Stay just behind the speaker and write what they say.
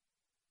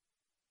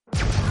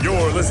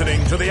You're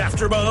listening to the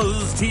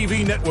AfterBuzz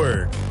TV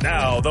Network,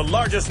 now the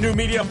largest new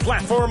media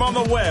platform on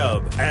the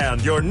web, and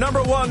your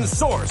number one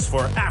source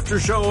for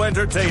after-show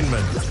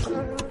entertainment.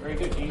 Very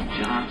good, Gene.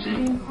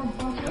 Johnson.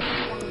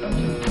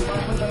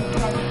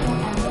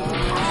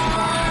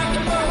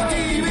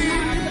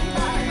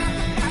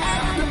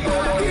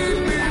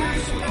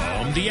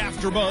 The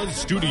AfterBuzz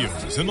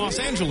Studios in Los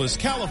Angeles,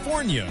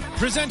 California.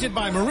 Presented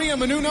by Maria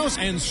Menounos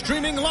and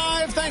streaming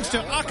live thanks to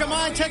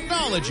Akamai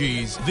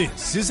Technologies.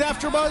 This is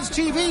AfterBuzz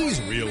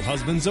TV's Real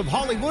Husbands of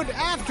Hollywood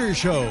After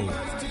Show.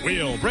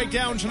 We'll break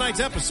down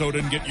tonight's episode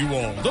and get you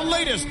all the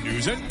latest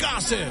news and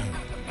gossip.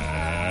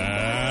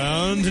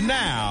 And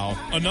now,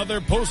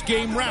 another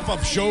post-game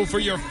wrap-up show for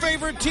your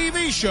favorite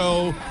TV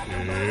show.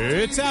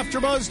 It's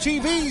AfterBuzz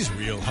TV's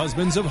Real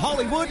Husbands of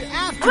Hollywood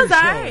After Show.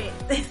 Right.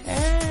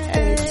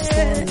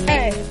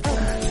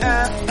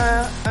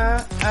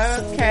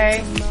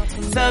 Okay.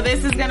 So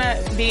this is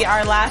gonna be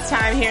our last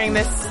time hearing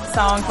this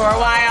song for a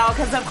while,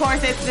 because of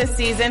course it's the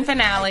season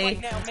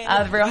finale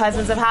of Real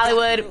Husbands of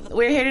Hollywood.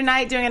 We're here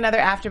tonight doing another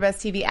AfterBuzz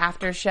TV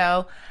after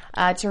show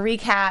to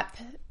recap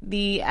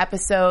the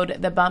episode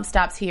The Bump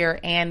Stops Here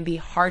and The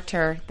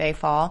Harder They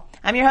Fall.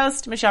 I'm your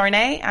host, Michelle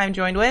Renee. I'm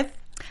joined with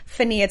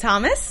Fania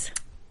Thomas.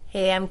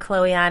 Hey, I'm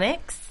Chloe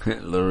Onyx.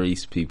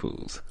 Larice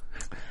Peoples.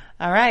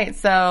 All right,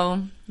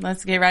 so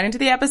let's get right into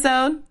the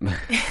episode.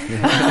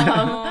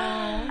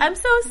 I'm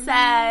so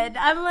sad.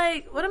 I'm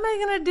like, what am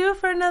I going to do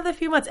for another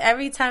few months?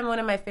 Every time one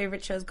of my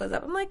favorite shows goes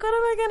up, I'm like, what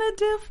am I going to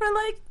do for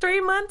like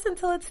 3 months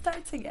until it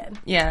starts again?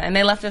 Yeah, and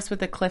they left us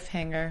with a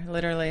cliffhanger,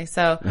 literally.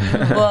 So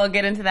we'll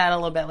get into that a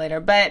little bit later.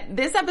 But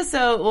this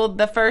episode, well,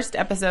 the first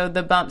episode,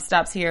 The Bump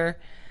Stops Here,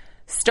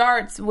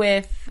 starts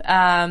with,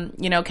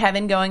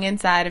 Kevin going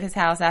inside of his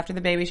house after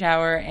the baby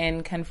shower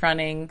and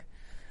confronting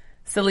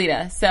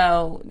Salida.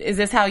 So is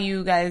this how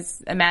you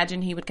guys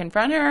imagine he would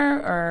confront her,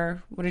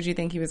 or what did you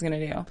think he was going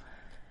to do?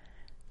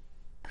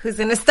 Who's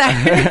going to start?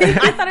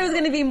 I thought it was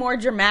going to be more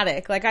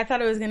dramatic. Like, I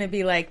thought it was going to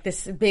be like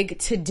this big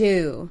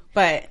to-do,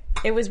 but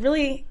it was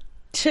really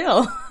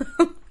chill.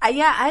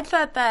 I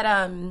thought that,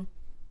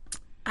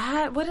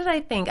 what did I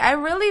think? I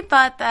really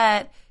thought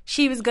that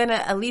she was going to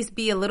at least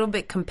be a little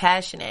bit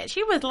compassionate.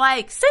 She was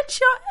like, sit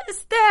your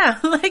ass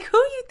down. Like, who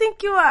you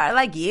think you are?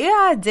 Like,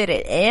 yeah, I did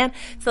it. And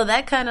so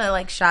that kind of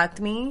like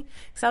shocked me.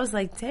 So I was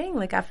like, dang,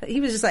 like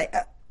he was just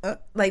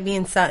like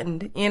being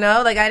stunned, you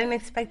know? Like, I didn't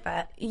expect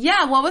that.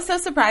 Yeah, what was so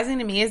surprising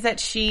to me is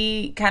that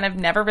she kind of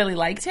never really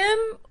liked him,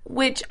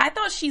 which I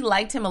thought she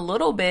liked him a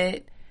little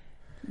bit,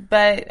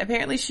 but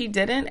apparently she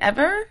didn't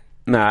ever.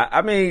 Nah,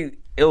 I mean,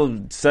 it was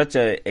such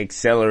a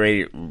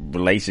accelerated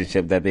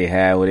relationship that they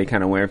had, where they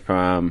kind of went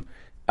from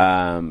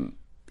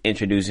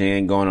introducing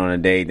and going on a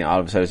date, and all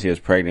of a sudden she was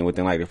pregnant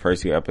within like the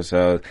first 2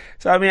 episodes.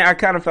 So I mean, I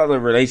kind of felt the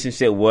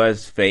relationship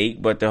was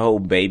fake, but the whole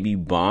baby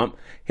bump,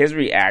 his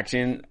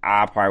reaction,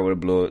 I probably would have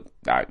blew it.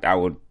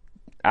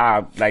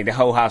 Like the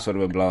whole house would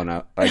have been blown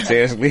up. Like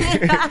seriously,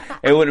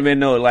 it wouldn't have been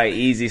no like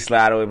easy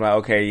slide over. Like,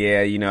 okay,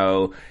 yeah,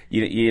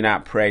 you're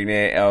not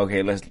pregnant.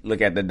 Okay, let's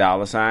look at the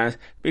dollar signs.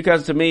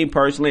 Because to me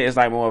personally, it's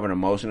like more of an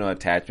emotional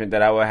attachment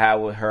that I would have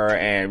with her,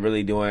 and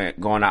really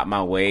going out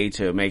my way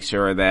to make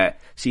sure that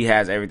she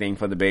has everything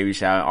for the baby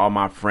shower. All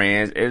my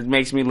friends, it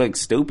makes me look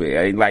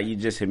stupid. Like you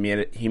just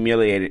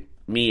humiliated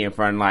me in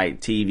front of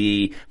like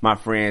TV, my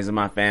friends and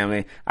my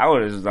family. I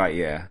would have just like,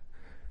 yeah.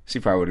 She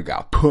probably would have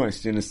got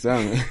punched in the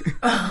stomach.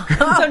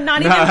 So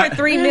not even for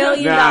 $3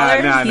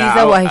 million?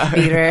 He's a wife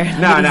beater.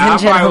 I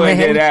probably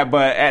wouldn't do that.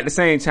 But at the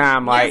same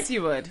time, like... Yes,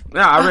 you would. No,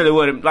 I really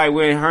wouldn't. Like,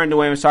 when her and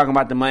Dwayne was talking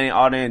about the money,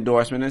 all the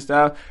endorsement and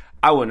stuff,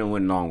 I wouldn't have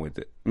went along with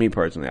it. Me,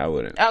 personally, I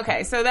wouldn't.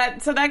 Okay, so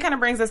that kind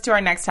of brings us to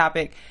our next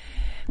topic.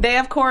 They,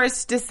 of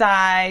course,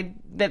 decide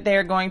that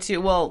they're going to...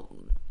 Well,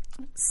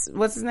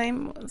 what's his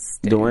name?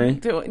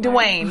 Dwayne?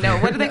 Dwayne. No,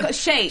 what do they call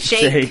Shake.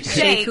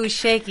 Shake. Who's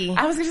shaky?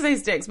 I was going to say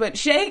Sticks, but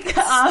Shake,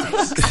 I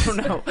don't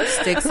know.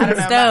 Sticks and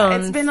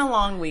stones. It's been a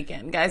long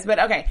weekend, guys. But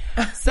okay.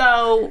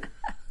 So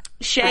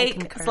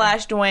Shake /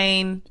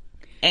 Dwayne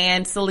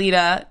and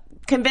Salida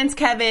convince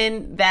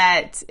Kevin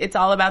that it's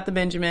all about the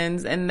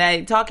Benjamins, and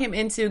they talk him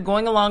into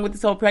going along with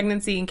this whole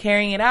pregnancy and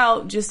carrying it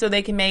out just so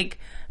they can make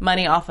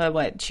money off of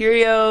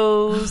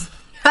Cheerios,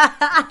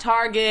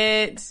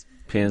 Target,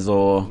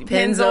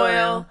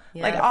 Pennzoil,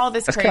 yes. Like all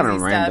this That's crazy stuff.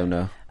 That's kind of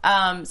random,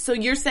 though. So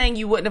you're saying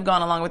you wouldn't have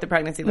gone along with the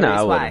pregnancy? No,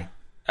 I why?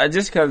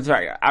 Just because,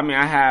 I mean,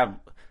 I have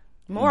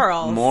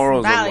morals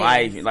of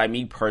life. Like,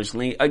 me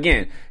personally,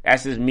 again,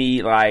 that's just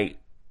me, like,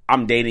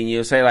 I'm dating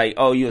you. Say, like,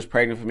 oh, you was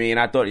pregnant for me, and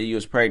I thought that you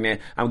was pregnant.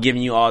 I'm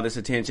giving you all this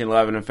attention,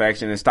 love, and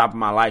affection, and stopping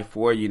my life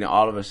for you, and then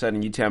all of a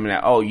sudden you tell me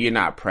that, oh, you're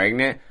not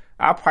pregnant.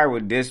 I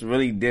probably would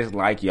really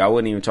dislike you. I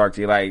wouldn't even talk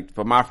to you. Like,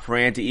 for my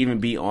friend to even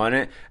be on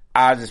it,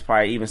 I'll just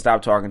probably even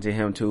stop talking to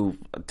him till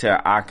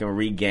I can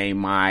regain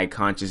my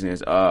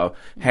consciousness of,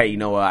 hey, you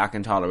know what, I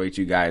can tolerate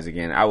you guys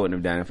again. I wouldn't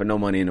have done it for no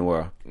money in the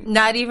world.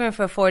 Not even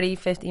for 40,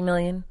 50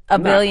 million? A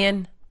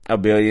billion? A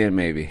billion,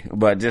 maybe.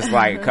 But just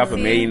like a couple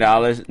 $1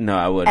 million, no,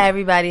 I wouldn't.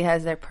 Everybody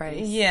has their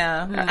price.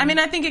 Yeah. I mean,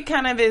 I think it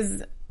kind of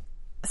is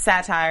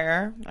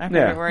satire, my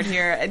favorite word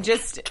here,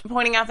 just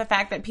pointing out the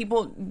fact that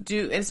people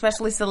do,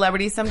 especially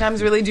celebrities,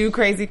 sometimes really do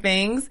crazy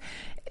things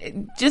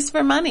just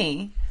for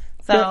money.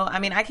 So, I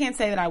mean, I can't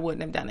say that I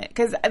wouldn't have done it.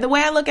 Because the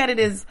way I look at it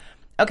is,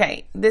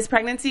 okay, this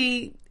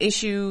pregnancy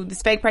issue,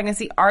 this fake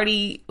pregnancy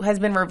already has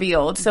been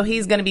revealed. So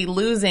he's going to be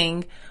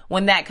losing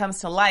when that comes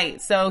to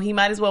light. So he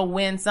might as well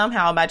win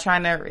somehow by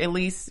trying to at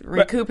least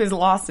recoup his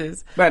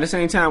losses. But at the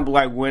same time,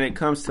 like, when it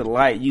comes to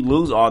light, you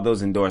lose all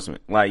those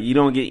endorsements. Like, you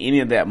don't get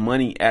any of that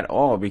money at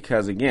all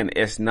because, again,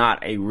 it's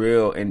not a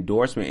real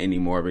endorsement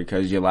anymore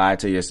because you lied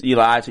to your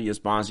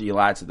sponsor, you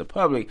lied to the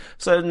public.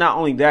 So not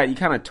only that, you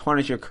kind of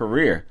tarnish your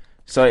career.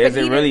 So is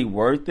it really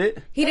worth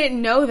it? He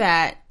didn't know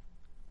that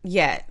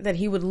yet, that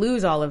he would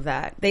lose all of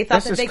that. They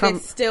thought that they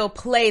could still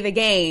play the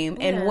game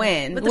and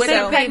win. With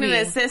a pregnant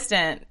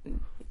assistant,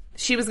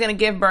 she was going to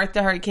give birth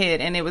to her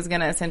kid, and it was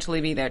going to essentially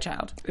be their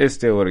child. It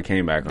still would have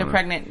came back on the her.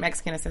 Pregnant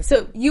Mexican assistant.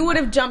 So you would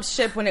have jumped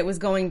ship when it was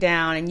going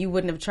down, and you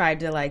wouldn't have tried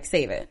to, like,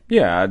 save it.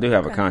 Yeah, I do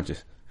have a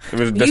conscience. It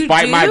was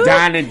despite my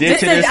dine and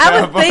ditching and I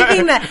stuff. was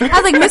thinking that.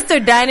 I was like,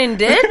 Mr. Dine and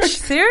Ditch?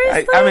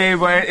 Seriously? I mean,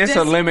 but it's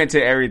a limit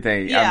to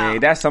everything. Yeah. I mean,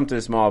 that's something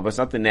small, but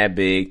something that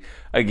big.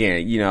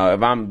 Again, you know,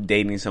 if I'm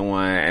dating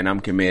someone and I'm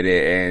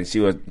committed and she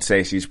would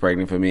say she's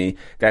pregnant for me,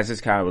 that's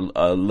just kind of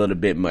a little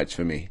bit much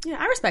for me. Yeah,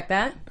 I respect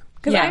that.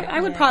 Because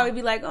I would probably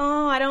be like,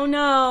 oh, I don't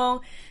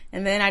know.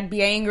 And then I'd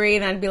be angry,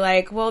 and I'd be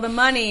like, well, the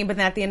money. But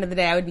then at the end of the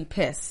day, I would be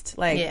pissed.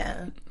 Like,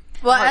 yeah.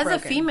 Well, as a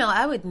female,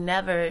 I would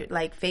never,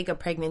 like, fake a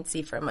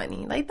pregnancy for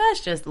money. Like, that's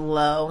just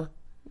low.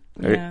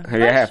 Yeah. Have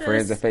you ever had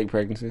friends that fake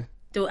pregnancy?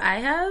 Do I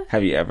have?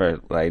 Have you ever,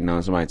 like,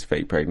 known somebody's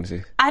fake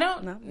pregnancy? I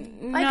don't know.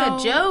 Like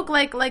a joke,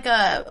 like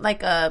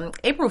a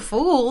April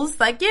Fool's.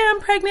 Like, yeah,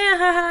 I'm pregnant,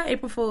 haha,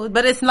 April Fool's.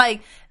 But it's,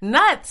 like,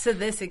 not to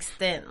this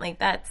extent. Like,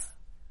 that's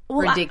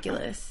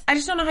ridiculous. I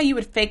just don't know how you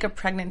would fake a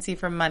pregnancy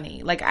for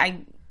money. Like,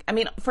 I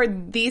mean, for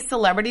these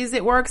celebrities,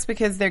 it works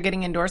because they're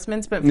getting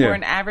endorsements. But for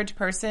an average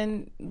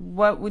person,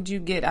 what would you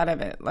get out of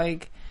it?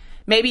 Like,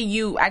 maybe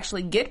you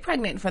actually get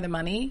pregnant for the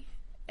money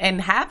and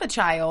have a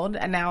child.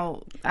 And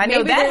now, I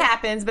know that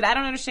happens, but I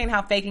don't understand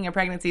how faking a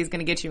pregnancy is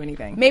going to get you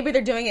anything. Maybe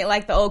they're doing it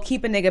like the old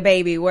keep a nigga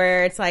baby,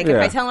 where it's like, if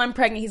I tell him I'm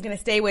pregnant, he's going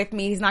to stay with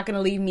me. He's not going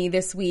to leave me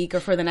this week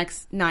or for the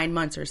next 9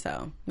 months or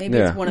so. Maybe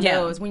it's one of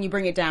those when you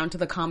bring it down to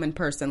the common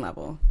person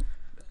level.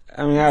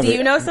 I mean, do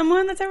you know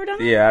someone that's ever done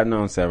that? Yeah, I've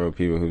known several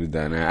people who've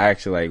done that.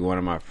 Actually, like, one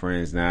of my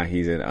friends now,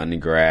 he's an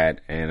undergrad,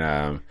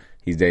 and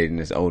he's dating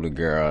this older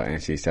girl,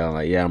 and she's telling,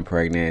 like, yeah, I'm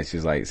pregnant.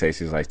 She's like, say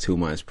she's like 2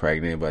 months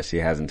pregnant, but she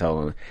hasn't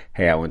told him,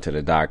 hey, I went to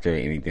the doctor or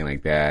anything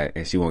like that,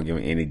 and she won't give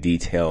him any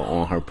detail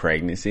on her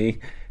pregnancy.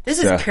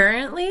 This is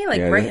currently?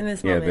 Like, right in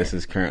this moment? Yeah, this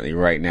is currently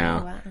right now.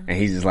 Oh, wow. And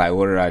he's just like,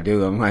 what did I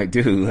do? I'm like,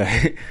 dude,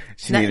 like,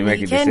 she need to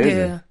make a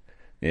decision.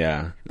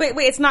 Yeah. But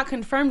wait, it's not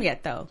confirmed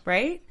yet, though,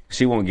 right?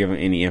 She won't give him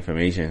any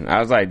information. I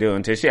was like, dude,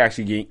 until she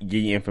actually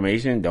give you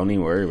information, don't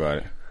even worry about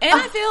it. And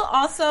I feel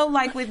also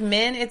like with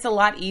men, it's a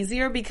lot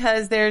easier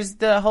because there's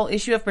the whole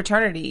issue of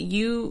paternity.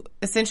 You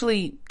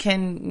essentially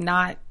can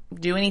not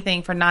do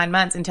anything for 9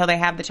 months until they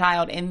have the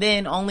child. And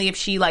then only if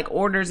she, like,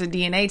 orders a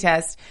DNA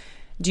test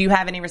do you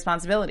have any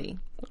responsibility.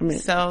 I mean,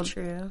 so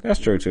true. That's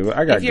true, too.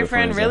 I got if your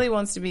friend really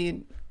wants to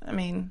be, I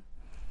mean,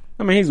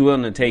 he's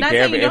willing to take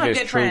care of it if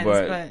it's true,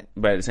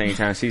 but at the same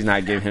time, she's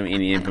not giving him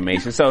any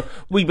information. So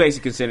we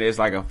basically consider it's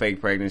like a fake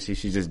pregnancy.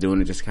 She's just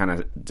doing it just kind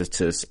of just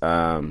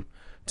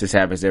to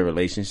salvage their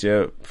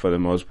relationship for the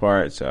most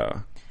part.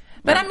 So,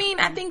 but I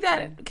mean, I think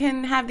that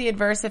can have the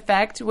adverse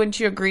effect. Wouldn't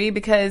you agree?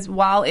 Because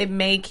while it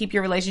may keep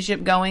your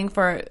relationship going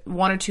for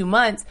 1 or 2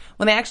 months,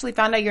 when they actually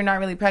found out you're not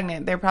really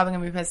pregnant, they're probably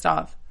going to be pissed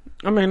off.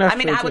 I mean,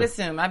 I would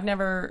assume. I've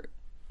never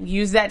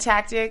used that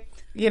tactic.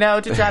 You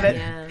know, to try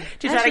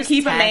to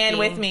keep a man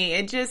with me.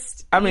 It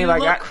just,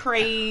 look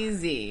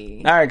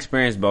crazy. I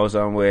experienced both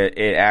of them where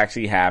it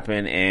actually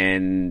happened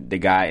and the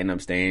guy ended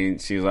up staying.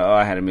 She was like, oh,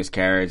 I had a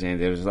miscarriage. And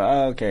it was like,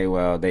 oh, okay,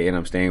 well, they ended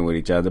up staying with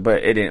each other.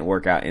 But it didn't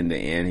work out in the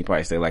end. He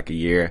probably stayed like a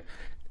year.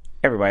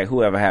 Everybody,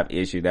 whoever have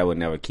issue, that would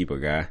never keep a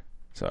guy.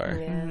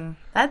 Sorry. Yeah.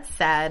 That's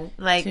sad.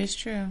 Like, it's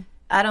true.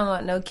 I don't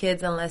want no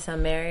kids unless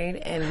I'm married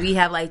and we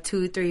have like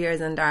 2-3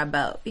 years under our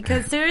belt.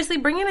 Because seriously,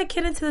 bringing a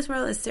kid into this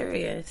world is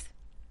serious.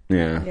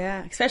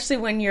 Yeah, especially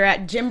when you're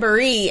at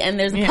Gymboree and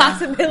there's a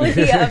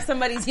possibility of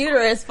somebody's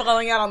uterus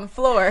falling out on the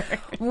floor.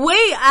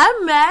 Wait,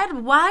 I'm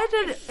mad. Why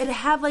did it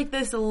have like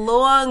this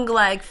long,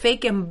 like,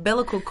 fake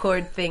umbilical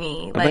cord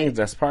thingy? I think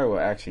that's probably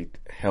what actually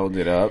held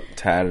it up,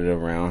 tied it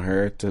around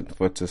her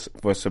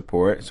for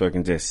support, so it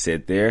can just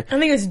sit there. I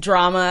think it was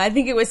drama. I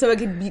think it was so it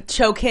could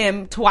choke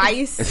him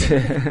twice.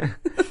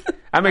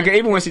 I mean,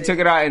 even when she took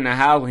it out in the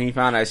house, when he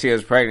found out she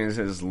was pregnant, it's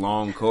this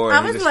long cord.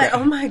 I was like,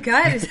 oh my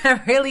God, is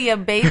that really a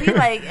baby?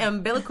 Like,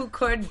 umbilical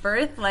cord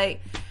birth?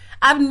 Like,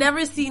 I've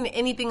never seen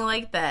anything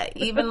like that.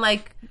 Even,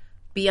 like,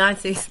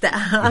 Beyonce style.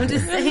 I'm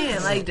just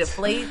saying, like,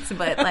 deflates,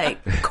 but, like,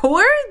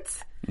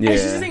 cords? Yeah. I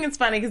just think it's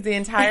funny because the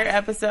entire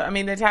episode, the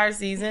entire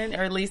season,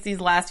 or at least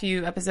these last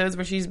few episodes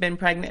where she's been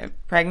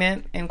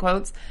pregnant in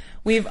quotes,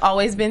 we've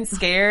always been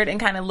scared and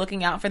kind of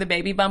looking out for the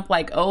baby bump,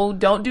 like, oh,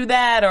 don't do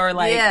that, or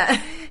like,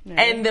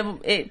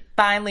 and it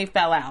finally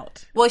fell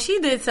out. Well, she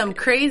did some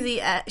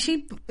crazy.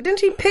 Didn't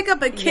she pick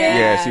up a kid?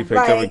 Yeah, she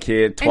picked up a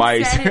kid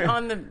twice. And set it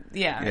on the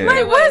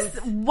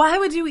Like, why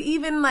would you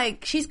even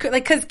like? She's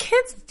like, because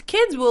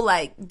kids will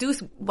like do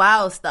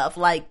wild stuff,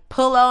 like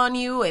pull on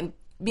you and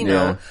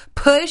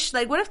push.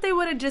 Like, what if they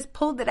would have just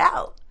pulled it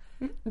out?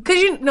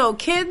 Because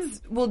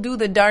kids will do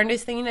the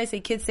darndest thing. I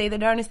say kids say the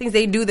darndest things.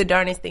 They do the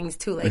darndest things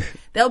too. Like,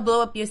 they'll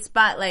blow up your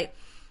spot. Like,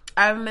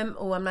 I remember.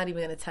 Oh, I'm not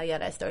even gonna tell y'all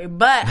that story.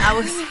 But I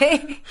was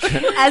saying,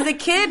 as a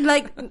kid,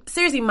 like,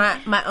 seriously,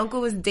 my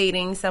uncle was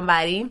dating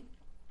somebody.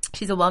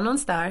 She's a well-known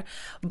star,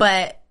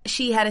 but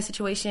she had a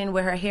situation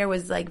where her hair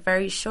was like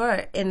very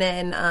short, and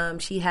then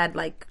she had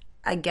like,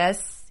 I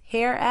guess,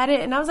 hair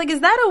added, and I was like, "Is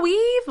that a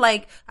weave?"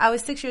 Like, I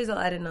was 6 years old.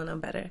 I didn't know no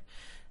better.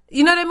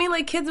 You know what I mean?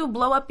 Like, kids will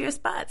blow up your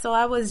spot. So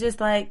I was just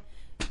like,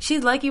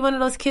 she's lucky one of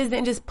those kids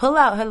didn't just pull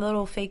out her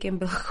little fake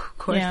umbilical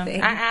cord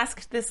thing. I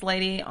asked this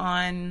lady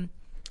on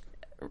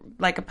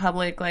like a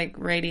public like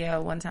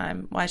radio one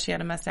time why she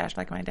had a mustache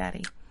like my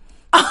daddy.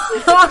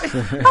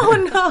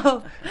 Oh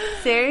no!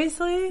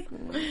 Seriously?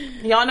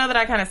 Y'all know that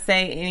I kind of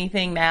say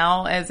anything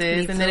now as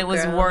is, and that it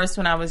was worse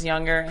when I was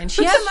younger. And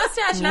she had a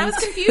mustache, and I was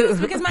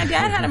confused because my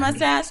dad had a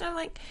mustache. And I'm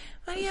like,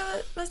 why do you have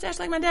a mustache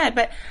like my dad?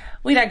 But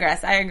we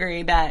digress. I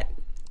agree that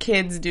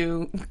kids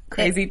do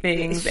crazy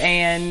things,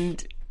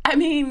 and I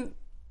mean,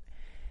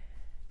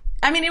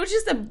 it was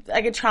just a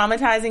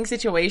traumatizing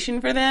situation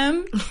for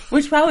them,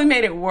 which probably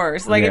made it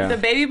worse. Like, if the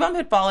baby bump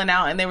had fallen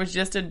out and there was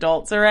just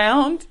adults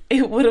around,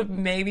 it would have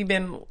maybe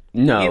been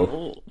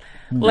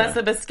less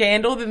of a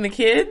scandal than the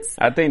kids.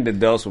 I think the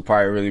adults were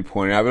probably really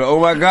pointing out, oh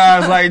my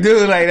gosh, like,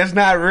 dude, like, that's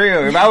not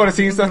real. If I would have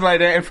seen something like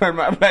that in front of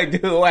me, I'd be like,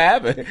 dude, what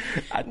happened?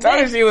 I told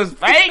her she was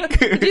fake.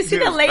 Did you see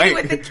the lady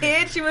with the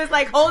kid? She was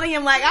like holding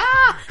him like,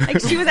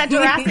 like she was at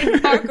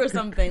Jurassic Park or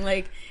something.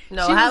 Like,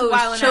 no, I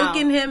was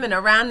choking him and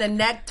around the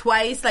neck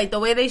twice. Like, the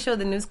way they showed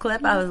the news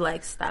clip, I was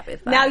like, stop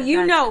it. Now,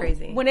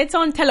 crazy. When it's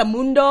on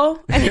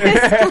Telemundo, and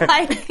it's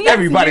like,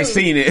 everybody's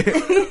seen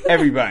it.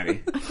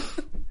 Everybody.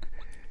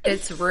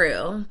 It's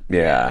real.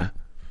 Yeah.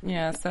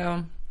 Yeah,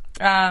 so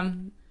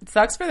it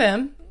sucks for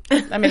them.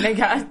 I mean,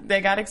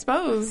 they got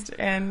exposed,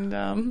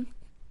 and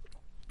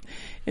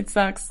it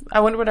sucks.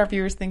 I wonder what our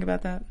viewers think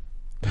about that.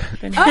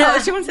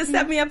 Oh, she wants to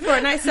set me up for a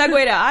nice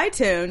segue to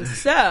iTunes.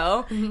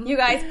 So, you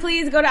guys,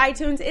 please go to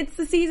iTunes. It's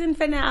the season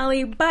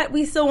finale, but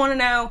we still want to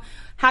know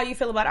how you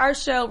feel about our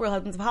show, Real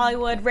Husbands of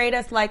Hollywood. Rate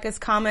us, like us,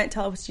 comment,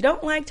 tell us what you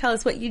don't like, tell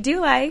us what you do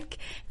like,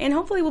 and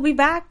hopefully we'll be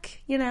back,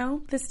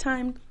 this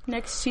time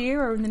next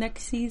year or in the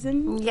next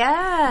season.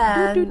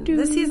 Yeah.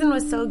 This season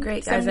was so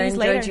great, guys. I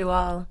enjoyed you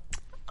all.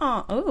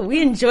 Oh,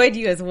 we enjoyed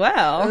you as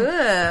well.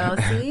 Ooh,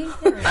 see?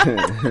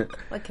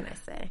 What can I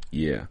say?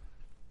 Yeah.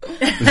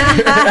 Hey,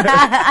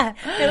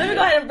 let me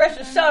go ahead and brush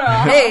your shoulder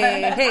off.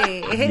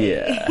 Hey.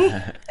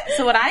 Yeah.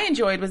 So what I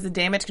enjoyed was the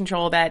damage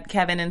control that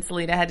Kevin and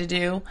Salida had to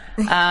do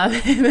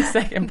in the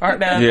second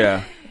part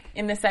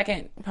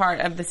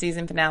of the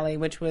season finale,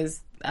 which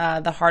was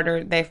the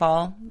harder they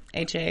fall,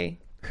 HARTER.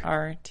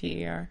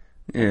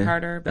 Yeah,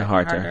 harder.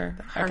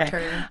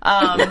 Okay.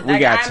 We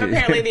got I'm you.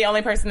 apparently the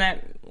only person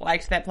that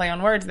liked that play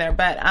on words there,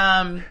 but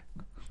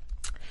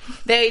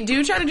they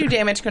do try to do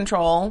damage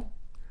control.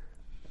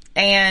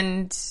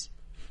 And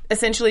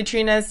essentially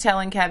Trina's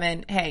telling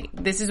Kevin, hey,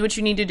 this is what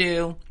you need to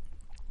do.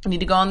 You need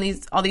to go on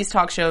all these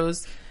talk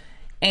shows.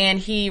 And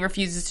he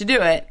refuses to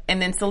do it.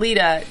 And then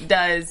Salida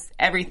does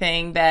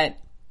everything that,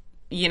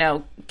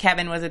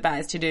 Kevin was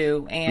advised to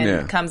do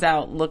and comes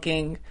out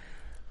looking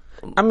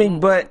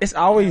but it's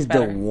always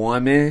better. The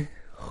woman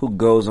who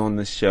goes on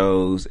the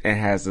shows and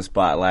has the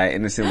spotlight,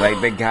 and it's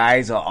like the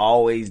guys are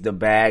always the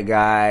bad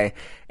guy,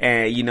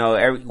 and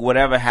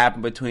whatever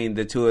happened between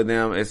the two of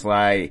them, it's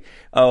like,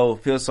 oh,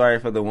 feel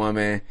sorry for the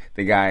woman.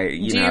 The guy, Do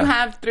you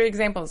have 3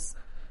 examples?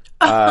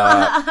 Chris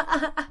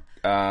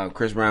Brown,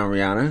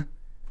 Rihanna.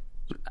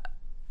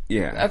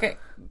 Yeah. Okay.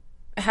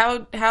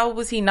 How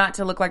was he not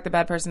to look like the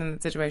bad person in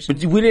the situation?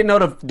 But we didn't know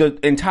the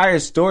entire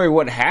story.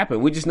 What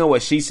happened? We just know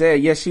what she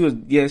said. Yes, she was.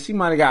 Yeah, she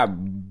might have got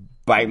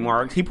bite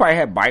marks. He probably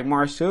had bite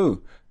marks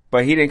too,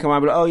 but he didn't come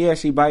out and oh yeah,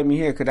 she bite me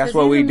here because that's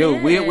what we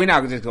do. We're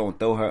not just going to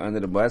throw her under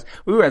the bus.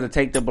 We rather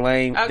take the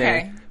blame.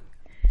 Okay,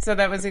 so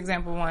that was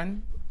example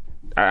 1.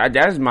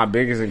 That's my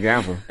biggest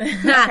example.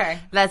 Okay,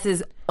 that's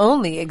his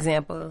only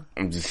example.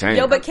 I'm just saying.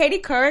 Yo, but Katie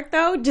Couric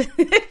though, get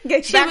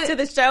back to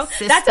the show.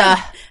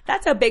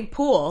 That's a big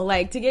pool.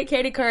 Like to get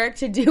Katie Couric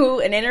to do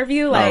an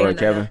interview. Like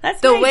Kevin. That's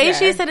the major. way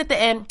she said at the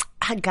end,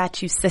 "I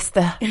got you,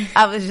 sister."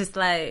 I was just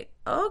like,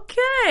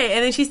 okay.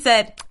 And then she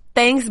said,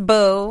 "Thanks,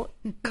 boo."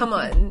 Come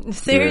on,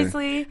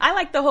 seriously. Yeah. I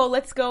like the whole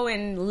let's go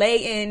and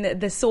lay in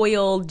the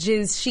soil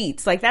jizz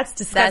sheets. Like that's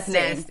disgusting.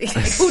 That's nasty.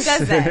 Like, who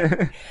does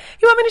that?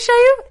 You want me to show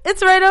you?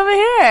 It's right over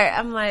here.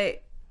 I'm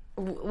like,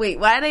 wait,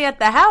 why are they at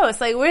the house?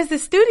 Like, where's the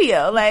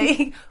studio?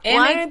 Like,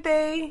 why aren't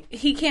they?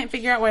 He can't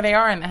figure out where they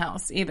are in the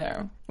house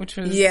either, which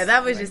was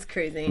that was just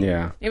crazy.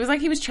 Yeah, it was like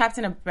he was trapped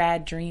in a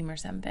bad dream or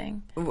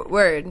something.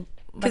 Word.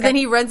 Because then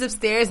he runs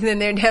upstairs and then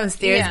they're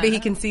downstairs, Yeah. but he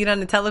can see it on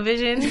the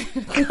television.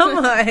 Come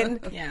on.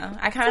 Yeah,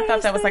 I kind of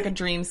thought that was like a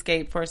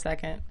dreamscape for a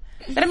second.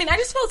 But I mean, I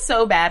just felt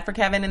so bad for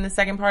Kevin in the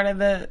second part of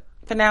the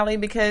finale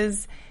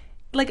because,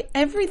 like,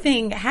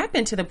 everything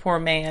happened to the poor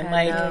man. know.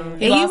 Like,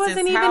 And he lost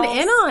wasn't his even house,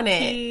 in on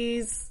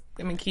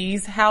it.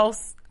 Keys,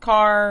 house,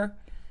 car,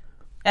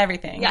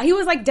 everything. Yeah, he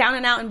was like down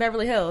and out in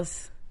Beverly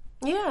Hills.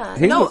 Yeah.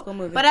 He No,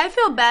 was- but I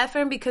feel bad for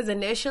him because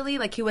initially,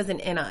 like, he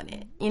wasn't in on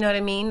it. You know what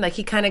I mean? Like,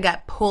 he kind of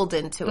got pulled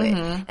into it.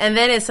 And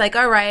then it's like,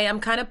 all right, I'm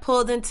kind of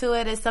pulled into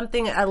it. It's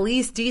something at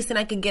least decent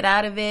I can get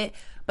out of it.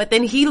 But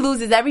then he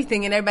loses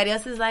everything and everybody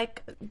else is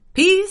like,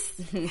 peace.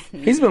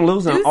 He's been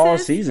losing all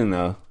Deuces. season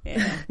though.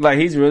 Like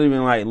he's really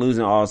been like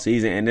losing all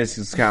season, and this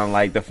is kind of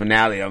like the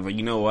finale of like,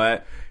 you know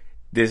what?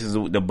 This is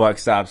the buck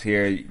stops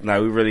here.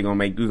 Like we're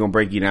gonna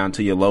break you down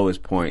to your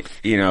lowest point,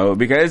 you know,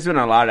 because there's been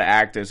a lot of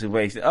actors who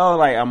like, oh,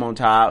 like I'm on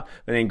top,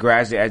 but then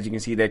gradually, as you can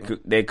see,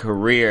 their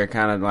career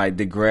kind of like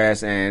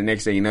digress, and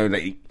next thing you know,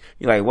 like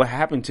you're like, what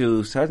happened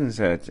to such and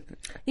such?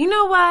 You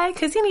know why?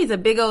 Because he needs a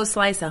big old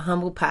slice of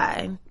humble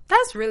pie.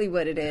 That's really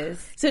what it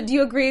is. So do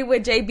you agree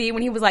with JB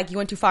when he was like, you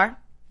went too far?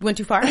 You went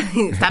too far? Stop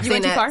You saying went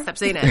too that. far? Stop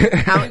saying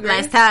that.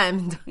 Last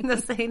time.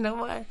 Don't say no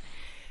more.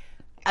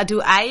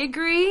 Do I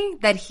agree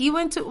that he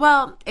went to,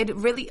 well, it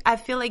really, I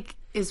feel like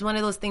it's one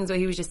of those things where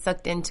he was just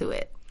sucked into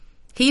it.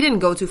 He didn't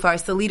go too far.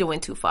 Salida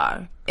went too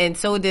far. And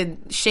so did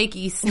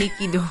shaky,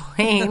 sneaky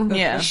Dwayne.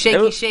 Yeah.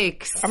 Shaky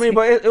shakes. I mean,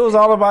 but it was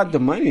all about the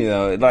money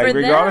though. Like For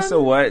regardless them?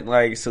 of what,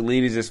 like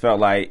Salida just felt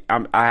like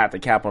I have to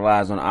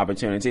capitalize on the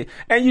opportunity,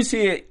 and you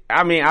see it.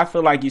 I mean, I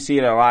feel like you see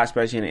it a lot,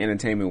 especially in the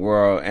entertainment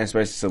world, and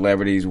especially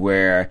celebrities,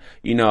 where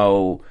you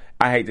know.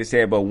 I hate to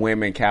say it, but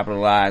women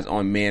capitalize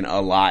on men a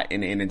lot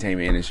in the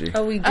entertainment industry.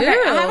 Oh, we do. Okay,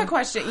 I have a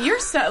question. You're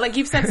so like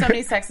you've said so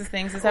many sexist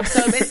things this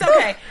episode. But it's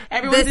okay.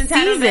 Everyone's This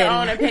entitled to their season.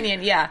 own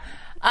opinion. Yeah.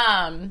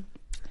 I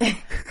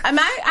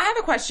have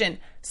a question.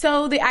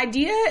 So the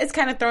idea is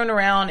kind of thrown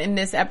around in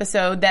this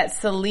episode that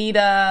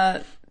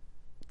Salida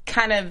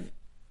kind of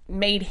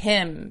made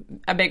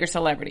him a bigger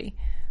celebrity,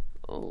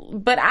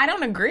 but I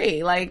don't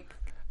agree. Like.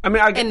 I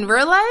mean, In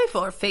real life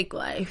or fake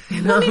life? I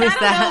mean, I don't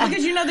know,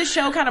 because you know the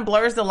show kind of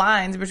blurs the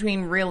lines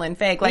between real and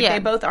fake. Like, Yeah. they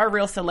both are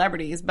real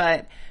celebrities,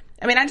 but,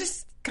 I mean, I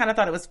just kind of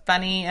thought it was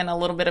funny and a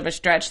little bit of a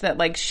stretch that,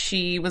 like,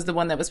 she was the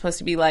one that was supposed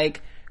to be,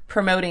 like,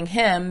 promoting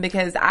him,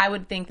 because I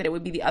would think that it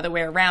would be the other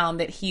way around,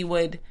 that he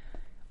would,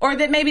 or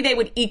that maybe they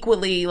would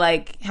equally,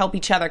 like, help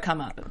each other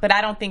come up. But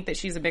I don't think that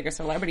she's a bigger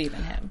celebrity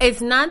than him.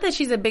 It's not that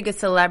she's a bigger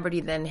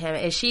celebrity than him.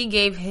 It's she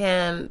gave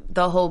him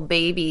the whole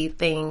baby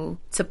thing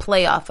to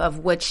play off of,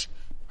 which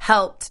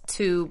helped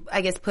to,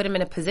 I guess, put him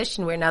in a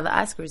position where now the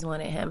Oscars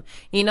wanted him.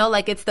 You know,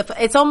 like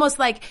it's almost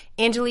like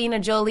Angelina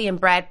Jolie and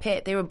Brad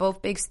Pitt. They were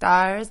both big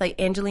stars.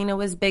 Like Angelina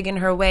was big in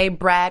her way.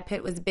 Brad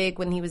Pitt was big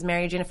when he was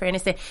married to Jennifer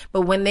Aniston.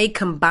 But when they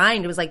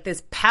combined, it was like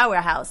this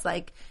powerhouse.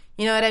 Like,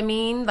 you know what I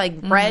mean?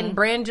 Like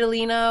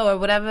Brangelina or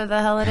whatever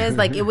the hell it is.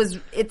 Like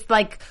it's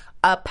like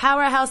a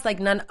powerhouse like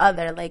none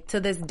other. Like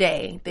to this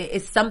day,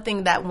 it's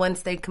something that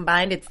once they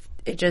combined,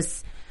 it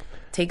just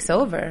takes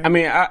over. I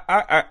mean,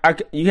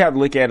 you have to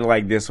look at it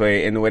like this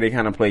way, and the way they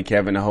kind of play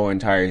Kevin the whole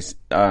entire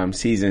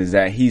season is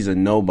that he's a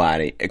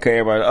nobody. Okay,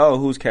 everybody, oh,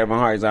 who's Kevin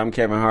Hart? He's like, I'm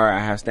Kevin Hart. I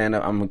have stand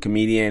up. I'm a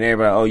comedian.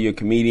 Everybody, oh, you're a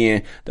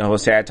comedian. The whole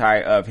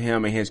satire of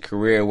him and his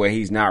career, where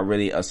he's not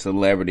really a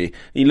celebrity.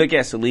 You look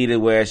at Salida,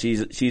 where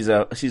she's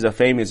a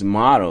famous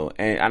model,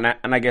 and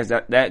I guess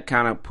that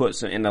kind of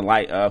puts her in the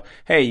light of,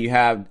 hey,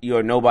 you're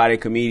a nobody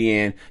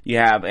comedian. You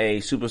have a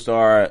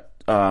superstar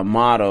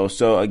model.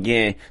 So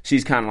again,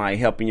 she's kind of like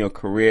helping your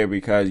career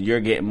because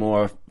you're getting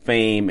more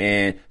fame,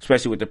 and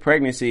especially with the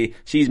pregnancy,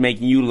 she's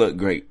making you look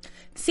great.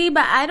 See,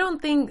 but I don't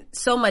think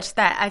so much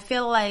that. I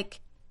feel like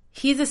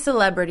he's a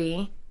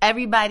celebrity.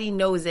 Everybody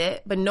knows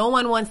it, but no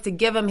one wants to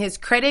give him his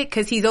credit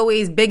because he's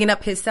always bigging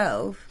up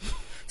himself.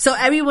 So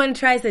everyone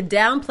tries to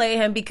downplay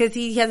him because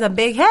he has a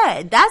big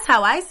head. That's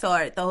how I saw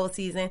it the whole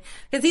season.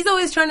 Because he's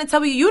always trying to tell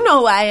me, you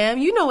know who I am,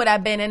 you know what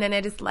I've been in, and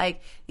it's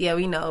like, yeah,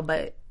 we know,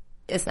 but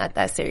it's not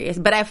that serious.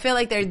 But I feel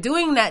like they're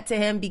doing that to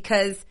him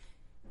because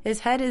his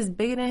head is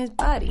bigger than his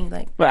body.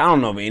 Like, But I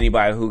don't know of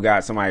anybody who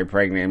got somebody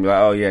pregnant and be like,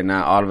 oh yeah,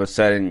 now all of a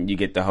sudden you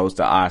get to host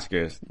the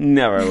Oscars.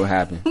 Never will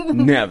happen.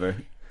 Never.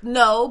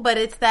 no, but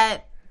it's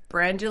that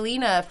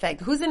Brangelina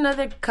effect. Who's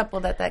another couple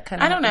that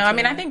kind of... I don't know. I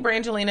mean, I think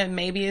Brangelina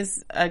maybe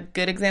is a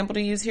good example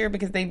to use here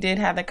because they did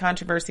have that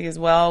controversy as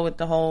well with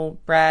the whole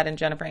Brad and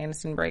Jennifer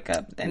Aniston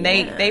breakup. And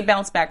they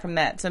bounced back from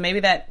that. So maybe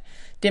that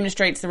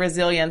demonstrates the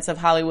resilience of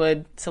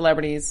Hollywood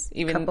celebrities,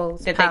 even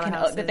Couples,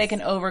 that they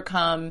can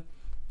overcome,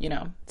 you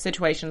know,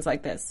 situations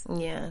like this.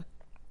 Yeah.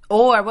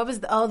 Or what was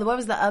the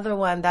other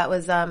one that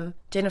was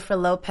Jennifer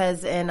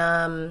Lopez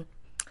and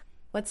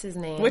what's his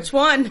name? Which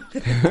one?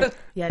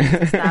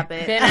 Yeah, stop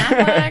it. Ben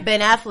Affleck? Ben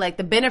Affleck,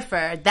 the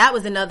Bennifer. That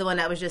was another one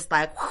that was just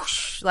like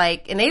whoosh,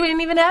 like, and they didn't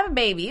even have a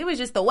baby. It was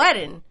just the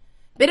wedding.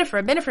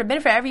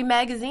 Bennifer, every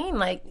magazine,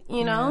 like,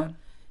 you know. Yeah.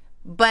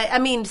 But I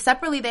mean,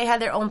 separately they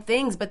had their own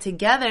things, but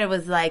together it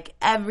was like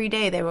every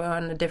day they were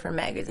on a different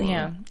magazine.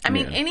 Yeah. I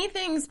mean,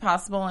 anything's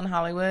possible in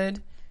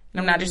Hollywood. And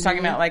I'm not just talking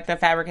about like the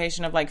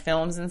fabrication of like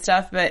films and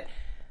stuff, but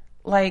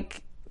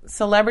like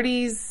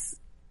celebrities,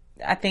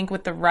 I think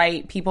with the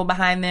right people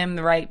behind them,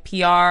 the right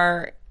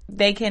PR,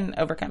 they can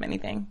overcome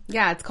anything.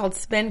 Yeah, it's called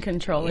spin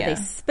control. Yeah. They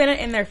spin it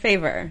in their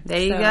favor. There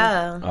you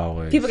go.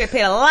 Always. People get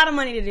paid a lot of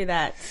money to do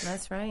that.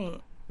 That's right.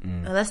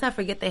 And let's not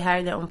forget they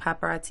hired their own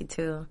paparazzi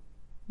too.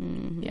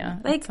 Yeah.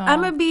 Like, it's all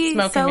I'm gonna be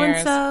smoke and so and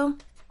mirrors. so.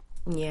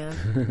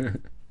 Yeah.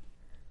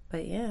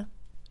 But yeah.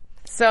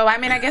 So, I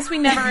mean, I guess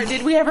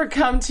did we ever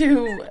come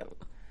to,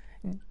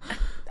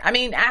 I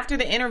mean, after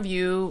the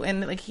interview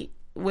and like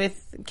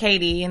with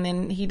Katie, and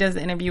then he does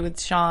the interview with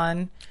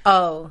Sean,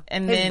 Oh,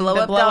 and his then blow-up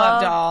the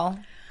blow-up doll.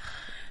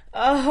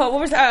 Oh, what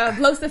was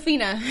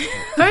Blosafina?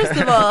 First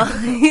of all,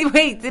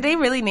 wait, did they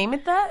really name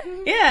it that?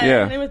 Yeah, Yeah.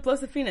 her name was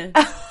Blosafina.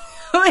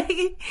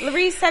 Wait,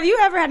 Larice, have you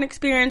ever had an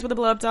experience with a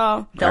blow-up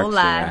doll? don't Actually,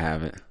 lie. I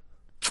haven't.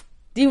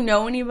 Do you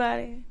know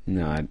anybody?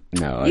 No, I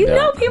You don't.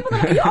 know people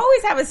that, you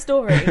always have a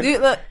story.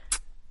 Dude, look,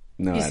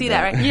 No, you I see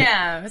don't. that, right?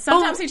 Yeah.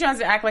 Sometimes he tries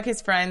to act like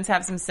his friends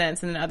have some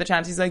sense, and then other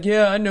times he's like,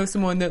 yeah, I know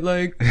someone that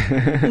like...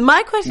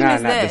 My question Nah,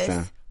 is not this this.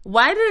 time.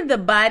 Why did the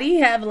body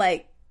have,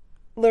 like,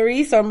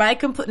 Larice or my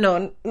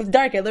no,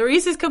 darker,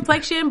 Larice's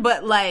complexion,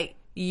 but, like,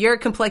 your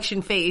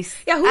complexion face?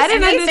 Yeah, who's I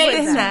didn't face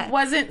understand was that.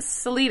 wasn't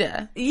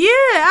Salida. Yeah,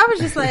 I was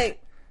just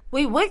like,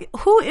 wait, what?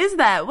 Who is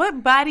that?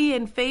 What body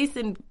and face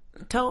and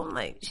tone?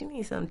 Like, she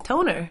needs some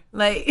toner.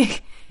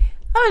 Like,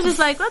 I was just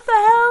like, what the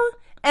hell?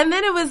 And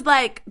then it was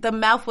like, the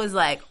mouth was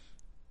like,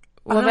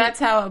 Well, that's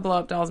how a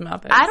blow-up doll's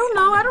mouth is. I don't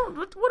know.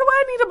 What do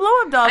I need a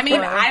blow-up doll I mean,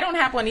 for? I don't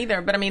have one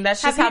either, but I mean,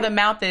 that's just how the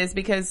mouth is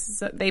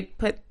because they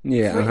put...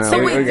 Yeah. Uh-huh. So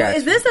we wait, got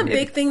is you. this a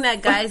big thing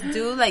that guys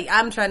do? Like,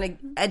 I'm trying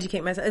to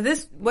educate myself. Is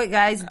this what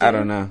guys do? I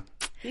don't know.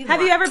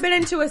 Have you ever been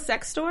into a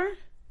sex store?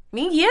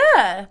 Me?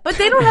 Yeah. But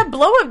they don't have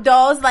blow-up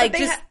dolls, like,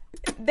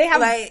 They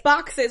have like-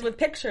 boxes with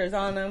pictures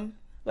on them.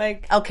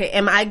 Like, okay,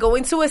 am I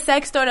going to a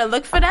sex store to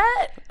look for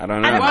that? I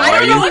don't know. What Are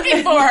are you you?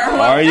 looking for?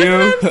 Are you?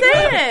 That's what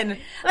I'm saying.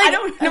 Like, I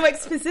don't know like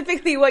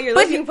specifically what you're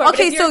But looking for. but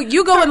okay, if so you're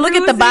you go and look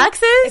at the perusing-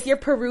 boxes? If you're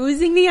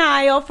perusing the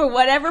aisle for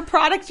whatever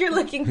product you're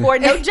looking for,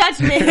 no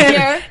judgment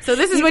here. So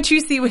this is what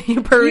you see when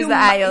you peruse the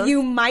aisles.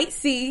 You might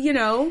see,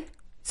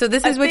 So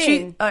this is a what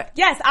thing. you.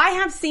 Yes, I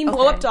have seen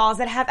blow-up dolls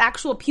that have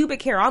actual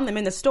pubic hair on them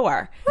in the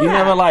store. You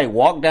never like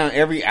walk down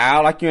every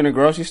aisle like you're in a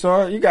grocery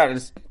store? You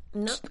gotta.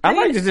 I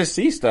like to just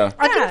see stuff.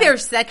 I think there are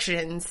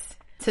sections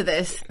to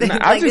this.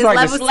 I just there's like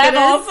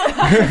levels to-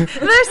 to this.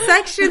 There's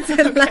sections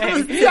and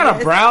levels. You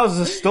gotta browse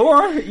the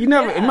store. You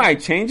never. It might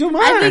change your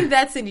mind. I think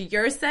that's in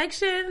your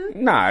section.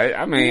 Nah,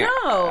 I mean,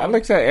 No. I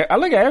look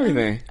at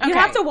everything. You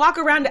have to walk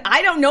around.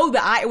 I don't know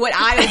what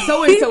aisle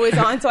so-and-so is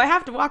on, so I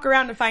have to walk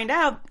around to find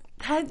out.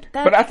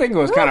 But I think it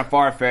was kind of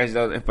far fetched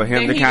for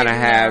him to He kind of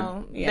didn't have.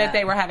 know that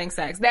they were having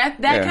sex. That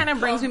Yeah. kind of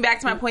brings me back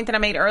to my point that I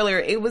made earlier.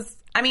 It was,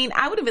 I mean,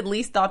 I would have at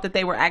least thought that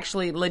they were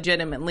actually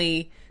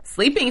legitimately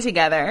sleeping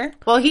together.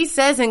 Well, he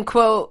says in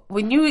quote,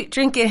 when you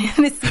drink a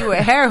Hennessy with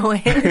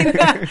heroin,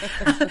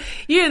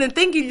 you're gonna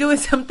think you're doing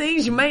some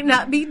things you might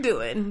not be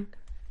doing.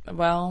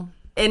 Well,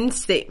 End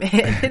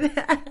statement.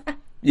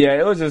 Yeah,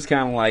 it was just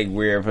kind of like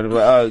weird.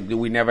 But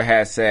we never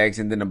had sex,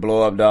 and then the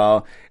blow up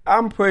doll.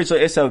 I'm pretty sure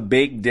it's a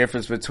big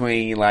difference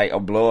between like a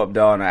blow up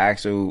doll and an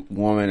actual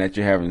woman that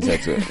you're having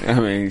sex with. I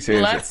mean,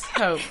 seriously. let's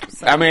hope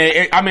so. I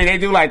mean, they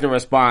do like the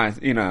response,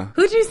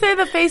 Who'd you say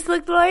the face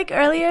looked like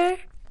earlier?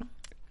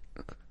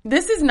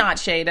 This is not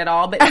shade at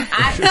all, but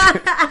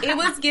it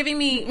was giving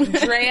me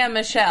Drea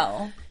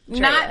Michelle.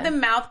 Not the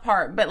mouth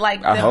part, but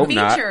like I the hope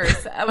not.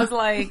 features. I was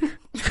like...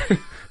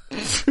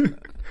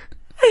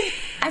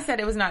 I said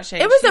it was not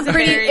shade. It was She's a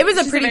pretty- it was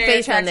a she's pretty very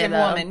face on there, attractive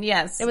though. woman.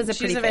 Yes, It was a she's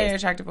pretty a very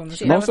face. attractive woman.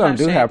 So Most of them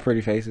do shade. have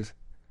pretty faces.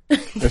 I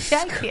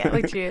can't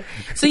with you.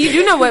 So you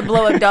do know what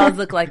blow up dolls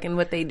look like and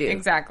what they do.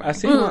 Exactly. I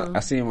see him.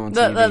 I see him on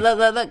Look,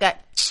 TV.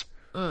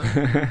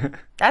 look,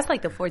 That's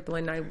like the fourth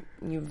one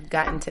you've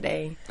gotten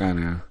today. I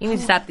know. You need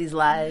to stop these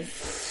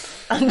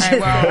lies. I'm just,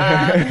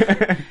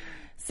 Well,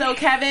 so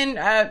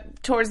Kevin,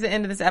 towards the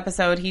end of this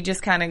episode, he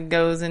just kind of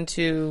goes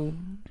into,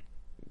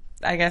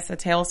 I guess, a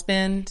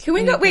tailspin. Can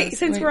we go? Wait,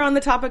 since we're on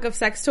the topic of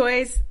sex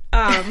toys,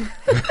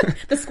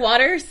 the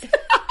squatters,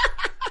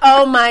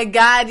 oh my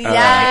God,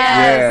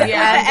 yes.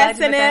 yeah.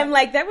 the S&M,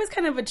 like that was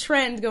kind of a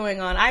trend going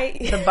on.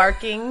 The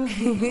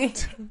barking.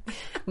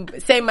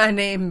 Say my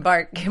name,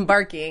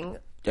 barking.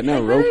 You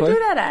know, Where role did they play. do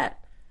that at?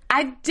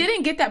 I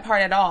didn't get that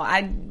part at all.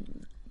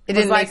 It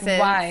was didn't like, make sense.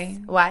 why?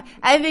 Why?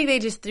 I think they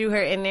just threw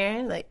her in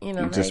there, like,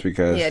 Just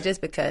because. Yeah,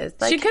 just because.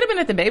 Like, She could have been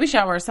at the baby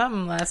shower or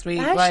something last week.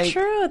 that's like,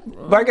 true.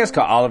 But I guess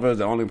 'cause Oliver was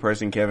the only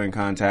person Kevin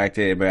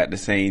contacted, but at the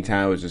same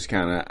time, it was just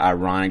kind of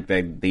ironic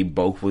that they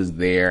both was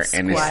there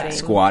and Squatting. is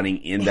squatting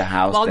in the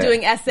house while that-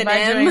 doing By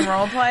doing S&M.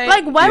 role play.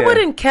 Like, why Yeah.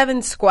 wouldn't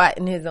Kevin squat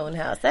in his own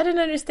house? I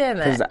didn't understand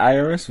Because that. the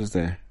IRS was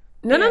there.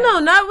 No,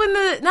 not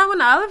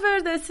when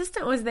Oliver, the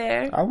assistant, was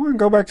there. I wouldn't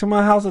go back to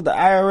my house if the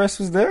IRS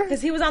was there.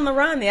 Because he was on the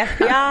run, the FBI.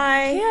 Yeah,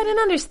 I didn't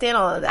understand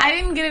all of that. I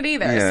didn't get it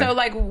either. Yeah. So,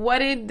 like, what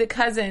did the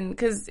cousin,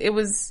 because it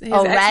was his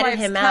ratted ex-wife's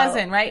him out.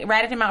 cousin, right?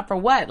 Ratted him out for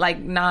what? Like,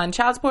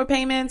 non-child support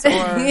payments? Or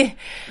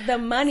The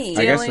money.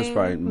 I guess it's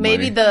probably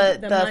Maybe money.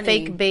 the money.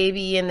 fake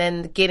baby and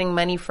then getting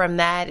money from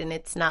that and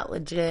it's not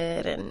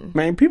legit. And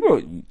Man,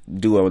 people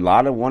do a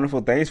lot of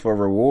wonderful things for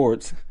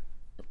rewards.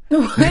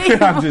 Wait,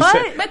 I'm just what?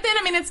 saying. But then,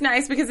 I mean, it's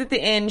nice because at the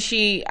end,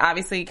 she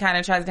obviously kind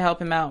of tries to help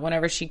him out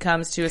whenever she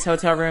comes to his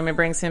hotel room and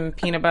brings him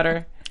peanut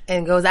butter.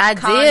 And goes, I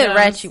did Condoms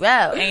rat you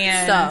out.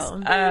 And So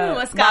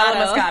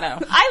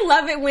Moscato. I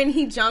love it when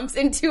he jumps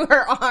into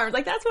her arms.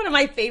 Like, that's one of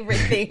my favorite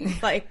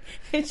things. Like,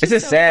 It's just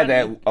so sad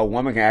funny. that a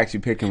woman can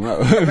actually pick him up.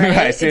 Right?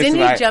 Like, Didn't he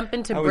like, jump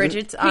into I was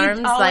Bridget's He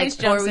arms always like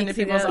 4 jumps weeks into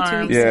people's ago, 2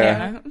 arms. weeks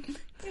Yeah. ago?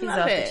 I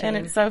love it. And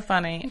it's so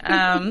funny.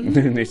 And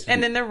just-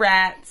 then the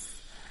rats.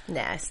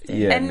 Nasty.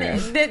 Yeah, And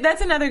man.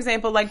 that's another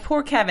example. Like,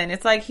 poor Kevin.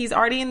 It's like he's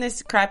already in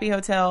this crappy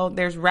hotel.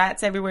 There's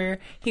rats everywhere.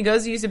 He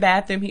goes to use the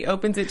bathroom. He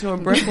opens it to a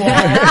brick wall.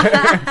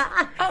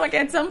 I'm like,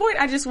 at some point,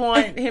 I just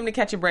want him to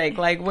catch a break.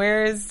 Like,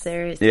 where's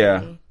Seriously.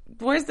 Yeah.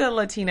 the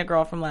Latina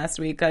girl from last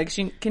week? Like,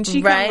 can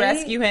she Right? come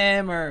rescue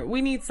him? Or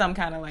we need some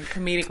kind of like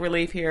comedic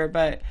relief here,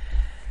 but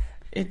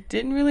it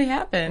didn't really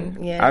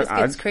happen. Yeah, it just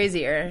I- gets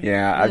crazier.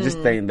 Yeah, I just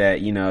think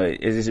that, you know,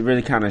 it just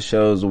really kind of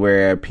shows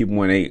where people,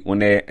 when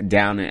they're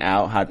down and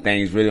out, how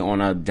things really on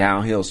a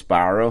downhill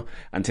spiral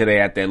until they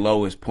at their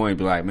lowest point,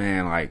 be like,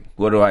 man, like,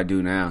 what do I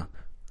do now?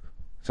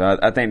 So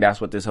I think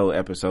that's what this whole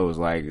episode was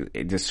like.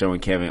 It just showing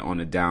Kevin on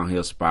the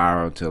downhill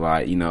spiral to,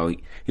 like, you know,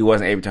 he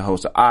wasn't able to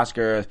host the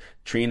Oscars.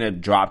 Trina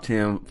dropped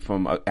him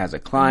from as a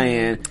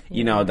client.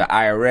 You know, the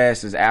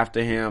IRS is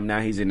after him.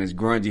 Now he's in this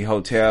grungy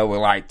hotel with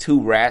like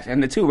 2 rats,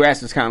 and the 2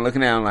 rats is kind of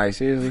looking at him like,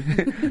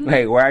 seriously,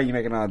 like, why are you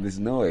making all this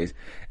noise?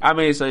 I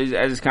mean, so it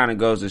just kind of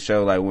goes to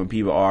show, like, when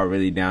people are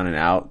really down and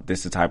out, this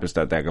is the type of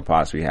stuff that could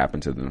possibly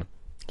happen to them.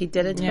 He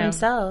did it to Yeah.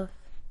 himself.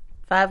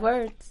 5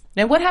 words.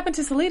 Now, what happened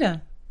to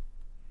Salida?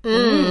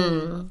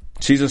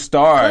 She's a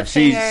star.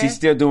 Cliffhanger. She's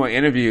still doing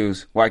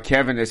interviews while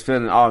Kevin is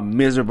feeling all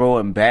miserable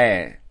and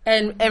bad.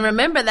 And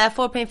remember that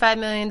 $4.5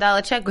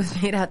 million check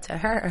was made out to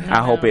her.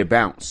 I hope it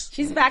bounced.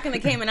 She's back in the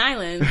Cayman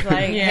Islands.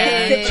 Like,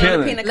 Hey, sipping on a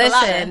Chilling. pina colada.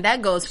 listen,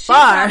 that goes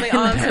far. Probably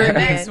on to the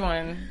next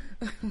one.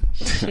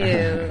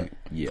 Shoot.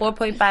 Yeah.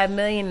 4.5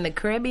 million in the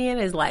Caribbean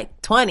is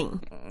like 20.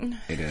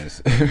 It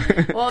is.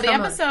 Well, the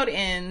episode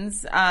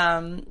ends.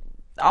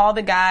 All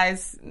the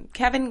guys,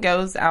 Kevin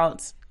goes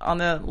out on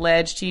the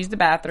ledge to use the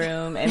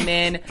bathroom, and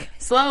then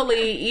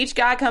slowly each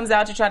guy comes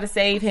out to try to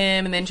save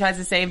him and then tries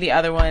to save the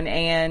other one,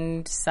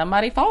 and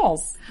somebody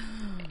falls.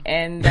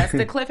 And that's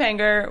the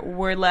cliffhanger.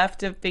 We're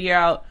left to figure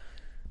out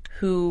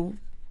who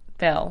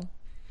fell.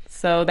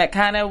 So that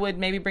kind of would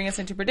maybe bring us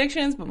into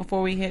predictions, but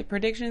before we hit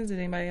predictions, does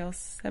anybody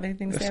else have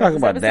anything to Let's say talk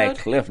about this that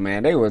episode? cliff,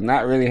 man. They was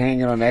not really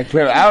hanging on that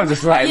cliff. I was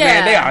just like, Yeah.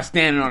 man, they are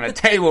standing on a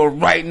table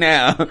right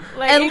now.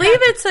 And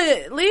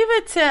leave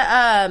it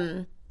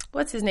to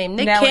what's his name?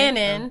 Nick Nelly.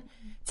 Cannon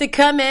to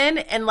come in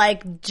and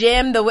like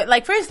jam the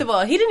like first of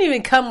all, he didn't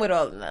even come with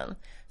all of them.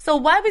 So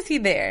why was he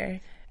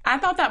there? I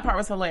thought that part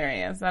was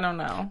hilarious. I don't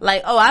know.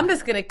 Like, oh, I'm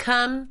just gonna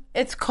come.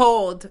 It's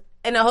cold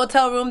in a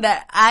hotel room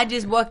that I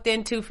just walked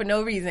into for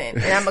no reason,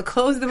 and I'm gonna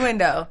close the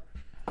window.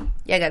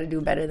 Yeah, I got to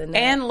do better than that.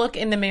 And look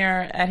in the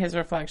mirror at his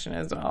reflection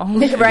as well.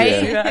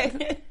 right?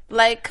 Yeah.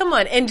 Like, come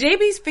on. And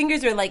JB's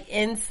fingers are like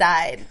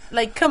inside.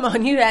 Like, come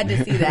on, you had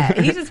to see that.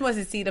 He just wants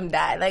to see them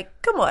die. Like,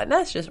 come on,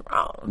 that's just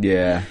wrong.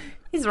 Yeah.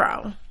 He's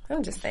wrong.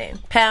 I'm just saying.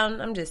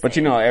 Pound, I'm just saying. But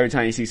you know, every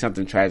time you see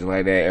something tragic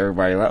like that,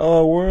 everybody like,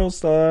 oh, World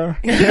Star.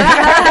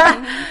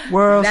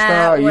 World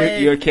Star.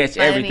 was You'll catch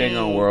funny. everything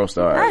on World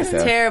Star. That's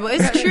So- terrible.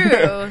 It's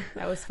true.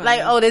 That was fun.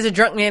 Like, oh, there's a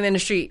drunk man in the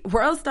street.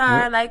 World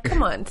star. Like,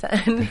 come on,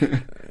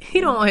 son. He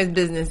don't want his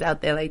business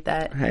out there like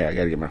that. Hey, I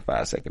gotta get my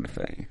 5 second of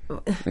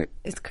fame.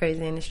 It's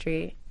crazy in the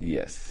street.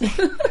 Yes.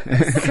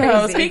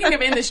 So speaking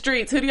of in the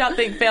streets, who do y'all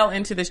think fell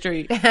into the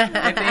street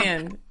at the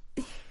end?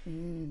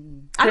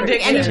 I don't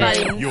think Prediction.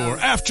 anybody. Your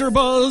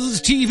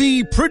AfterBuzz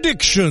TV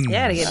predictions.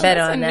 Yeah, to get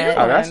better on that.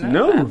 Oh, that's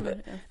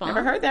new.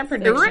 Never heard that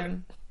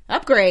prediction.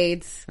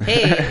 Upgrades.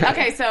 Hey,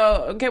 Okay,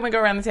 so can we go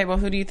around the table?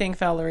 Who do you think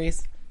fell,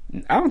 Larice?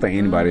 I don't think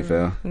anybody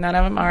fell. None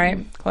of them. All right,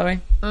 Chloe.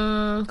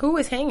 who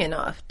was hanging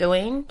off?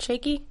 Dwayne?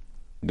 Shaky?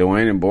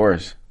 Dwayne and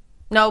Boris.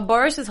 No,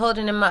 Boris is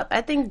holding him up.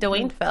 I think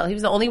Dwayne fell. He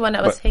was the only one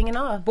that was hanging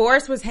off.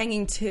 Boris was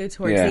hanging too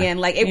towards Yeah. the end.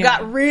 Like, it Yeah.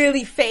 got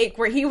really fake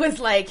where he was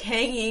like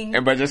hanging.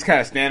 Everybody just kind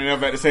of standing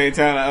up at the same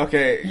time, like,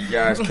 okay,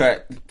 guys,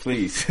 cut,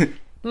 please.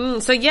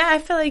 So yeah, I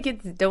feel like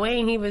it's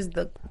Dwayne. He was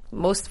the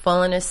most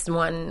fallenest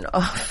one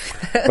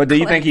off. But do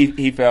you think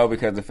he fell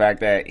because of the fact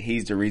that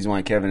he's the reason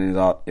why Kevin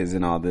is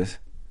in all this?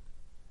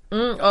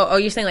 Oh,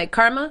 you're saying like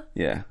karma?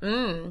 Yeah.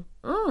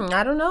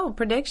 I don't know.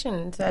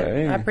 Predictions.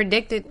 Yeah. I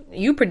predicted.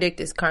 You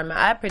predicted karma.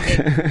 I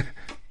predict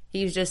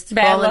he's just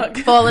Bad luck.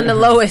 falling the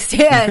lowest.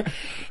 Yeah,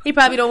 he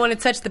probably don't want to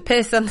touch the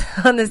piss on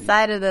the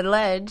side of the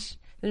ledge.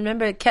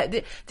 Remember,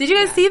 did you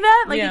guys see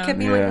that? Like Yeah. it kept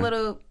being like Yeah. a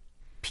little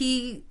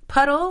pea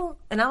puddle,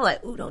 and I'm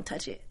like, ooh, don't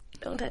touch it.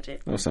 Don't touch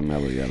it. What's some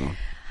mellow yellow?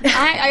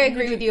 I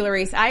agree with you,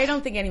 Larice. I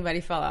don't think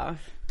anybody fell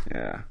off.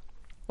 Yeah.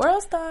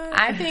 World star.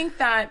 I think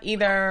that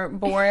either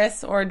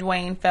Boris or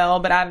Dwayne fell,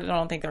 but I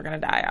don't think they're going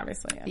to die,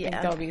 obviously. I think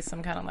there'll be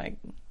some kind of like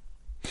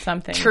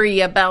something.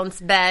 Tree, a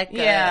bounce back.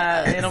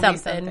 Yeah, it'll be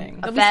something. something.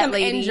 A There'll be fat some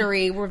lady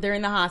injury where they're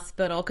in the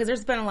hospital because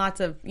there's been lots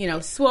of,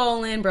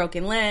 swollen,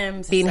 broken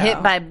limbs. being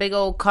hit by big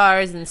old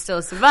cars and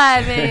still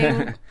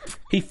surviving.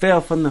 He fell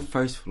from the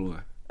first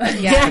floor.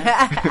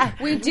 Yeah.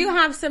 We do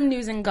have some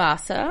news and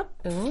gossip.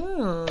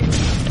 Ooh.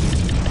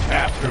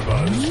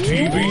 AfterBuzz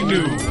TV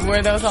News.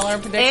 Were those all our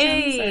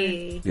predictions?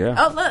 Hey. Yeah.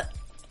 Oh, look.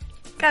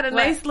 Got a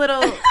nice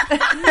little...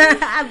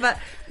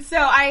 So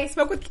I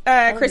spoke with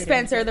Chris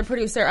Spencer, the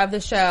producer of the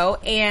show,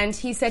 and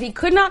he said he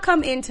could not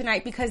come in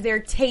tonight because they're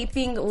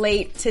taping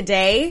late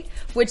today,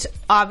 which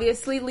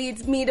obviously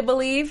leads me to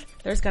believe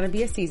there's going to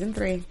be a season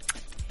 3.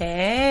 Hey.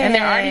 And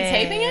they're already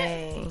taping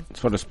it? It's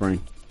for the spring.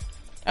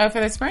 Oh,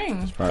 for the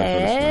spring. Probably for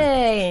the spring.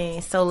 Hey.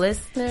 So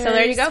listeners. So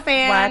there you go,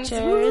 fans.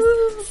 Watchers.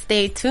 Woo.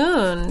 Stay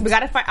tuned. We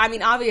got to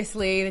find,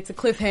 obviously, it's a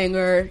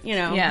cliffhanger,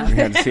 Yeah. We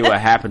have to see what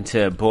happened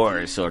to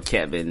Boris or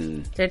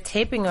Kevin. They're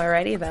taping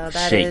already, though.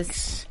 That is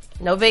Shakes.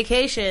 no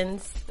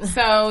vacations.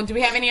 So, do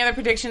we have any other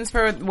predictions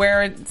for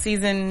where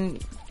season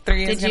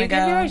 3 is Did going you to give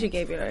go? yours? You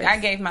gave yours. I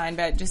gave mine,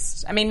 but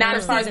not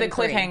as far as the season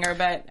 3. cliffhanger,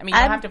 but you'll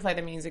have to play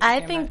the music. I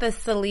again, think but- the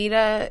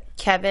Salita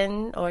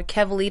Kevin or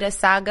Kevalita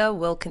saga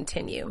will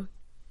continue.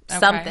 Okay.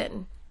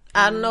 Something.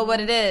 I don't know what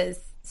it is.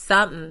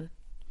 Something.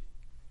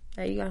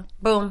 There you go.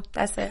 Boom.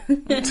 That's it.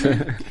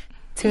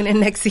 Tune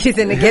in next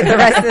season to get the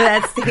rest of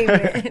that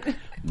statement.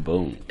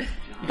 Boom.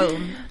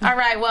 Boom. All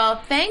right. Well,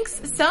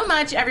 thanks so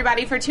much,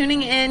 everybody, for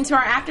tuning in to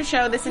our after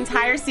show this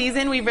entire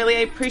season. We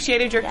really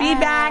appreciated your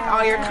feedback,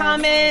 all your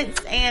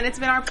comments, and it's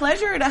been our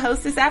pleasure to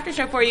host this after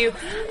show for you.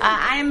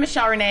 I am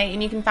Michelle Renee,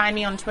 and you can find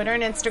me on Twitter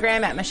and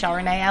Instagram at Michelle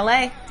Renee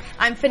LA.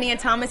 I'm Phinia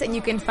Thomas, and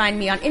you can find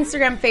me on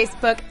Instagram,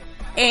 Facebook,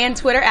 and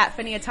Twitter at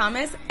Phinia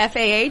Thomas,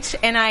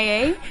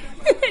 FAHNIA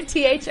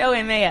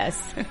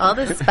THOMAS. All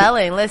the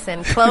spelling.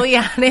 Listen, Chloe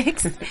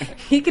Onyx.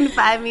 You can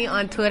find me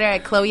on Twitter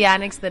at Chloe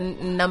Onyx, the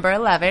number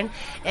 11,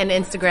 and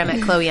Instagram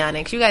at Chloe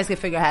Onyx. You guys can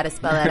figure out how to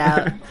spell that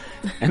out.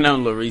 And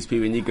I'm Larice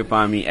Peebles, and you can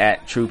find me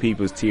at True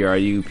Peoples,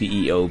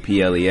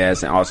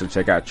 TruePeoples, and also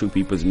check out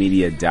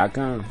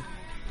TruePeoplesMedia.com.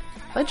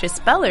 Bunch of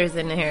spellers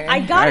in here.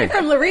 I got Right. it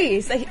from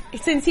Larice.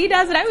 Since he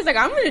does it, I was like,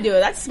 I'm going to do it.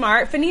 That's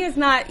smart. Phinia's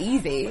not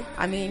easy.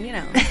 I mean,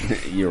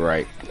 You're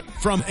right.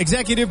 From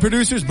executive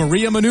producers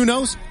Maria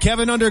Menounos,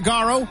 Kevin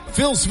Undergaro,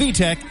 Phil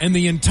Svitek, and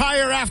the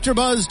entire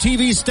AfterBuzz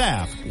TV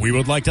staff, we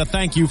would like to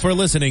thank you for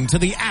listening to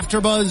the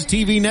AfterBuzz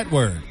TV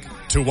network.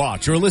 To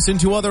watch or listen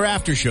to other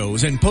after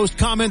shows and post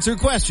comments or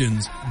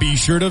questions, be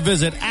sure to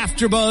visit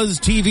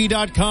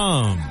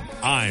AfterBuzzTV.com.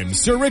 I'm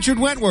Sir Richard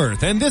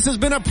Wentworth, and this has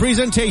been a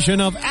presentation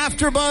of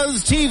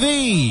AfterBuzz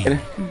TV.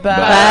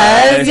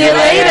 Buzz you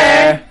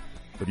later.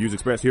 The views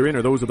expressed herein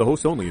are those of the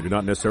hosts only and do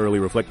not necessarily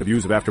reflect the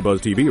views of AfterBuzz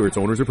TV or its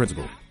owners or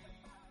principals.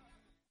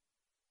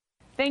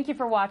 Thank you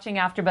for watching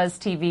AfterBuzz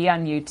TV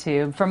on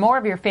YouTube. For more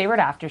of your favorite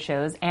after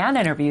shows and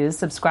interviews,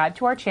 subscribe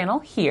to our channel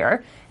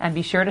here, and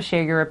be sure to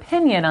share your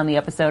opinion on the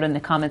episode in the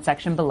comment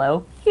section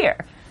below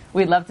here.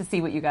 We'd love to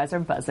see what you guys are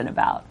buzzing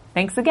about.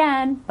 Thanks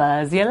again.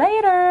 Buzz you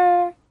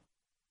later.